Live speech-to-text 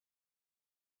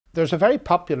There's a very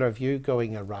popular view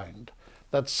going around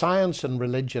that science and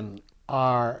religion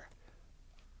are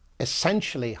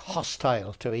essentially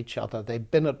hostile to each other.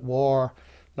 They've been at war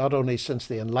not only since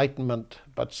the Enlightenment,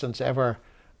 but since ever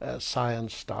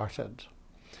science started.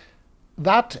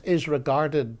 That is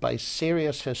regarded by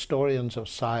serious historians of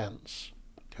science,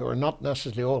 who are not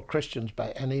necessarily all Christians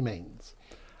by any means,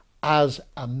 as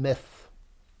a myth.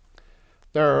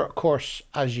 There are, of course,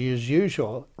 as is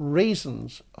usual,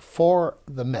 reasons for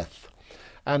the myth.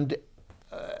 And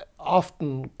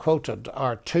often quoted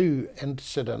are two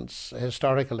incidents,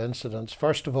 historical incidents.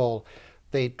 First of all,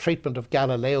 the treatment of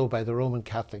Galileo by the Roman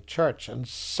Catholic Church. And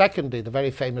secondly, the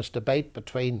very famous debate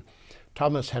between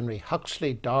Thomas Henry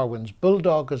Huxley, Darwin's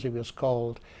bulldog as he was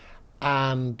called,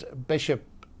 and Bishop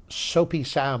Soapy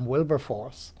Sam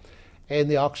Wilberforce in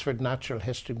the Oxford Natural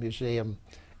History Museum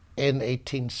in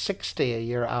 1860, a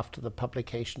year after the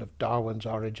publication of Darwin's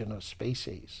Origin of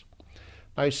Species.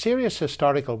 Now, serious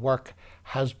historical work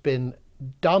has been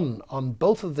done on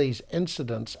both of these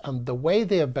incidents and the way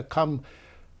they have become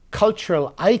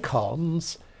cultural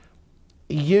icons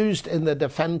used in the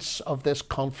defense of this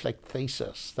conflict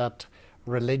thesis that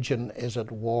religion is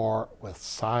at war with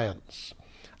science.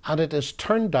 And it has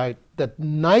turned out that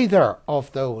neither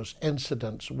of those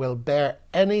incidents will bear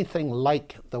anything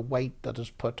like the weight that is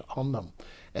put on them.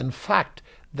 In fact,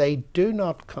 they do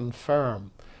not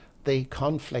confirm the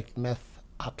conflict myth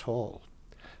at all.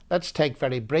 Let's take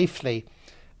very briefly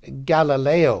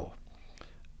Galileo.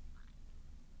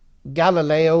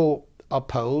 Galileo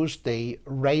opposed the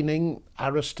reigning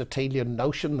Aristotelian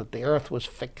notion that the earth was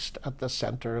fixed at the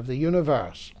center of the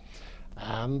universe.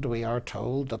 And we are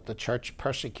told that the church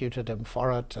persecuted him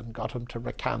for it and got him to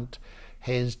recant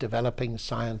his developing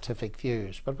scientific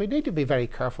views. But we need to be very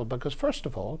careful because, first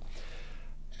of all,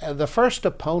 the first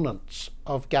opponents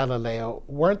of Galileo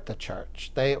weren't the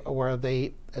church. They were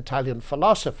the Italian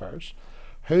philosophers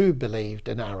who believed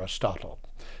in Aristotle.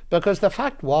 Because the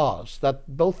fact was that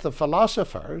both the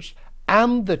philosophers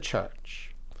and the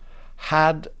church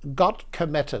had got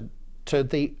committed to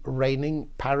the reigning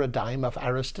paradigm of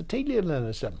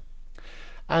Aristotelianism.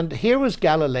 And here was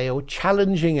Galileo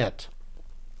challenging it.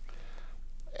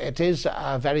 It is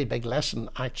a very big lesson,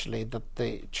 actually, that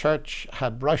the church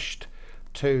had rushed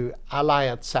to ally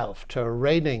itself to a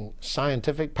reigning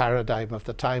scientific paradigm of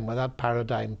the time when that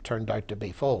paradigm turned out to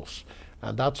be false.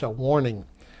 And that's a warning,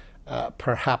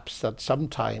 perhaps, that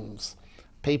sometimes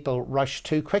people rush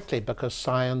too quickly because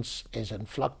science is in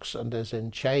flux and is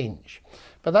in change.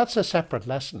 But that's a separate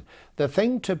lesson. The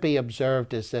thing to be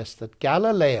observed is this, that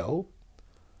Galileo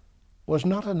was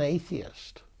not an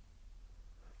atheist.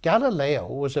 Galileo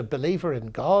was a believer in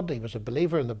God. He was a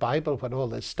believer in the Bible when all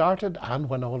this started and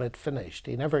when all it finished.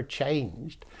 He never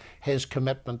changed his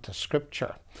commitment to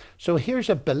Scripture. So here's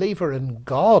a believer in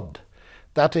God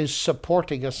that is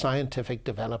supporting a scientific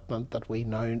development that we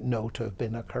now know to have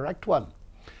been a correct one.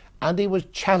 And he was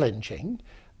challenging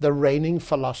the reigning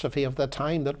philosophy of the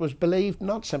time that was believed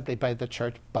not simply by the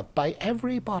church but by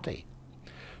everybody.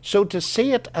 So to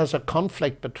see it as a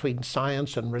conflict between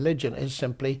science and religion is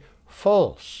simply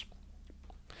false.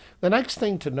 The next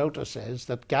thing to notice is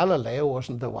that Galileo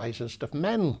wasn't the wisest of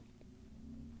men.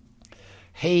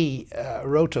 He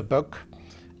wrote a book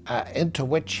into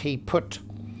which he put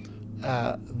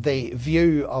the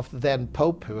view of the then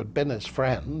Pope, who had been his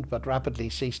friend but rapidly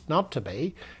ceased not to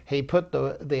be. He put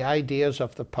the ideas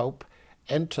of the Pope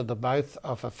into the mouth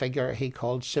of a figure he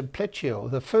called Simplicio,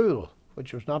 the fool,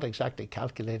 which was not exactly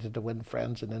calculated to win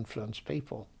friends and influence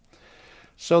people.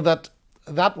 So that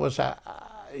was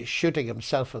shooting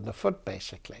himself in the foot,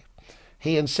 basically.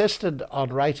 He insisted on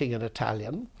writing in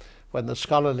Italian when the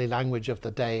scholarly language of the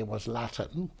day was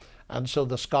Latin, and so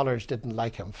the scholars didn't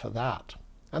like him for that.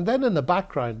 And then in the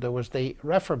background there was the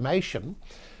Reformation,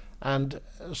 and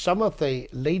some of the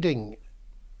leading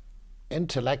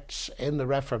intellects in the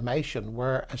Reformation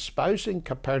were espousing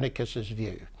Copernicus's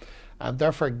view, and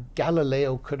therefore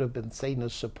Galileo could have been seen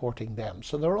as supporting them.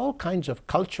 So there are all kinds of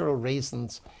cultural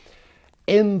reasons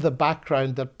in the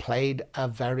background that played a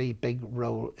very big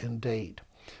role indeed.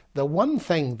 The one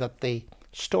thing that the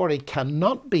story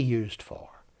cannot be used for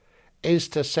is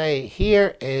to say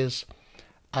here is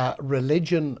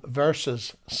religion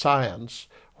versus science,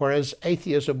 whereas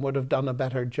atheism would have done a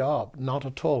better job. Not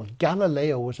at all.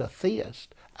 Galileo was a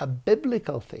theist, a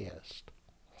biblical theist.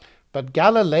 But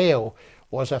Galileo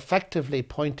was effectively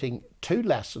pointing two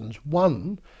lessons.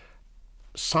 One,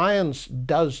 science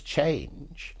does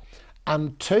change.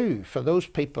 And two, for those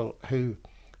people who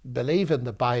believe in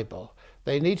the Bible,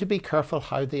 they need to be careful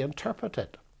how they interpret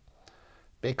it.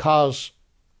 Because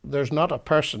there's not a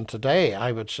person today,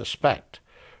 I would suspect,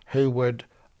 who would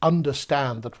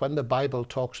understand that when the Bible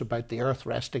talks about the earth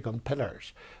resting on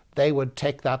pillars, they would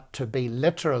take that to be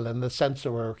literal in the sense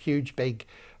there were huge big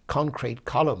concrete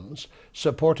columns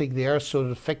supporting the earth so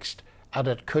that it fixed and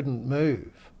it couldn't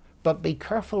move. But be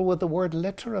careful with the word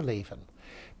literal even,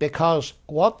 because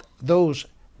what those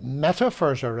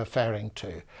metaphors are referring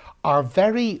to are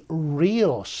very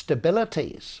real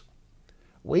stabilities.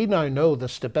 We now know the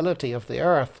stability of the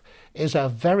earth is a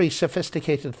very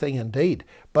sophisticated thing indeed,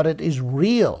 but it is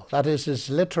real, that is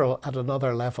literal at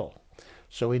another level.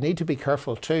 So we need to be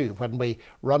careful too when we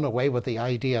run away with the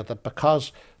idea that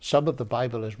because some of the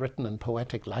Bible is written in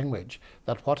poetic language,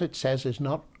 that what it says is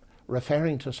not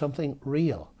referring to something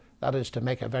real. That is to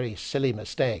make a very silly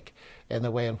mistake in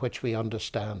the way in which we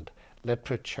understand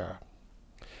literature.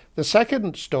 The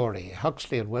second story,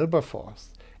 Huxley and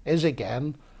Wilberforce, is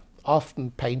again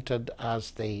often painted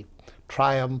as the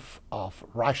triumph of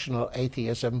rational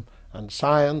atheism and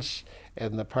science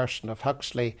in the person of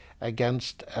Huxley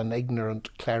against an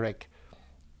ignorant cleric,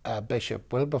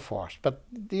 Bishop Wilberforce. But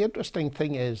the interesting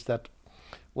thing is that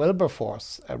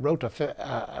Wilberforce wrote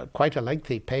quite a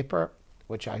lengthy paper,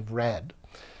 which I've read,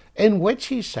 in which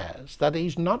he says that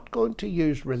he's not going to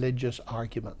use religious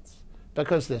arguments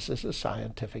because this is a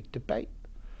scientific debate.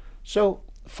 So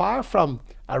far from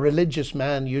a religious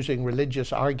man using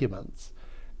religious arguments,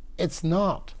 it's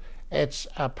not. It's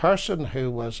a person who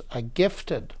was a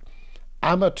gifted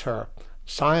amateur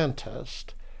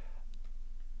scientist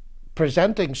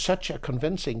presenting such a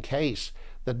convincing case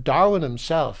that Darwin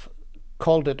himself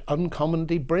called it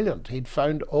uncommonly brilliant. He'd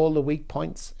found all the weak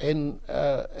points in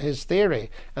his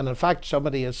theory. And in fact,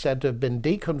 somebody is said to have been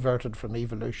deconverted from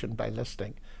evolution by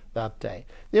listening that day.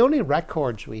 The only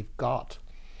records we've got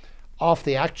of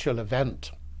the actual event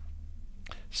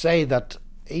say that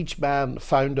each man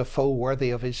found a foe worthy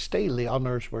of his steel. The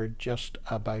honours were just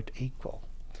about equal.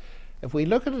 If we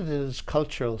look at it in its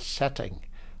cultural setting,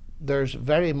 there's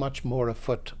very much more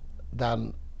afoot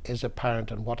than is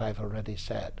apparent in what I've already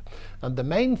said. And the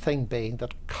main thing being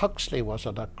that Huxley was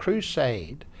on a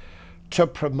crusade to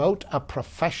promote a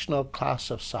professional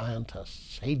class of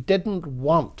scientists. He didn't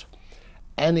want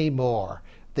any more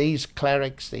these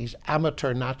clerics, these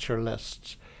amateur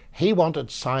naturalists. He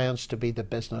wanted science to be the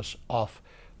business of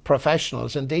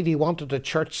professionals. Indeed, he wanted a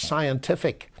church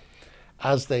scientific,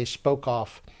 as they spoke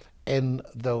of in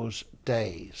those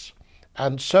days.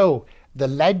 And so the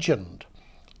legend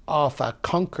of a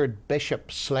conquered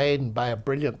bishop slain by a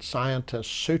brilliant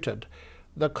scientist suited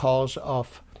the cause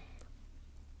of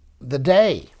the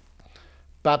day.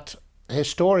 But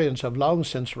historians have long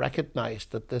since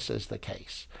recognized that this is the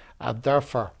case, and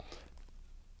therefore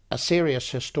a serious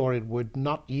historian would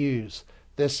not use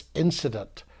this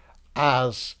incident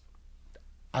as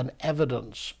an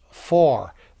evidence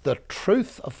for the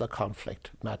truth of the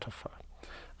conflict metaphor.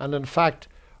 And in fact,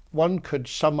 one could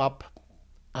sum up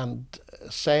and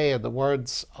say, in the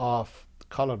words of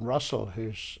Colin Russell,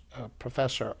 who's a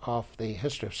professor of the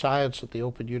history of science at the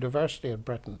Open University in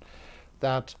Britain,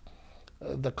 that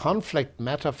the conflict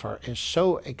metaphor is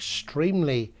so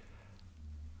extremely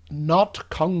not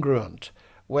congruent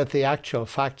with the actual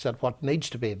facts that what needs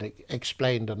to be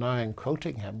explained, and now I'm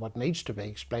quoting him, what needs to be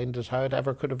explained is how it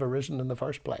ever could have arisen in the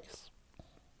first place.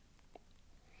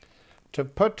 To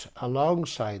put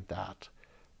alongside that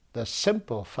the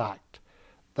simple fact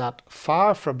that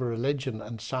far from religion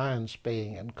and science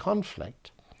being in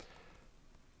conflict,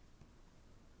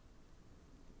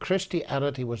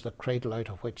 Christianity was the cradle out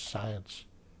of which science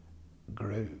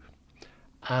grew.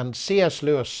 And C.S.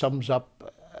 Lewis sums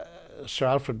up Sir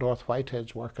Alfred North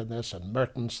Whitehead's work on this and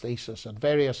Merton's thesis and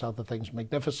various other things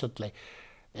magnificently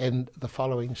in the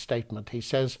following statement. He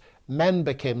says, men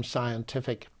became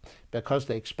scientific because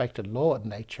they expected law in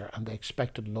nature, and they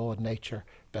expected law in nature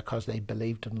because they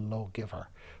believed in a lawgiver.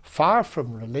 Far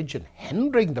from religion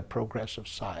hindering the progress of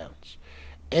science,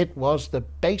 it was the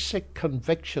basic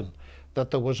conviction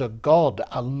that there was a God,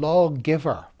 a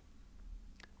lawgiver,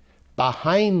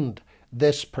 behind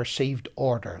this perceived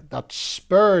order that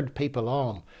spurred people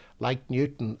on, like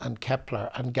Newton and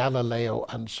Kepler and Galileo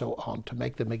and so on, to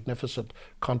make the magnificent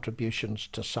contributions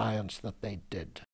to science that they did.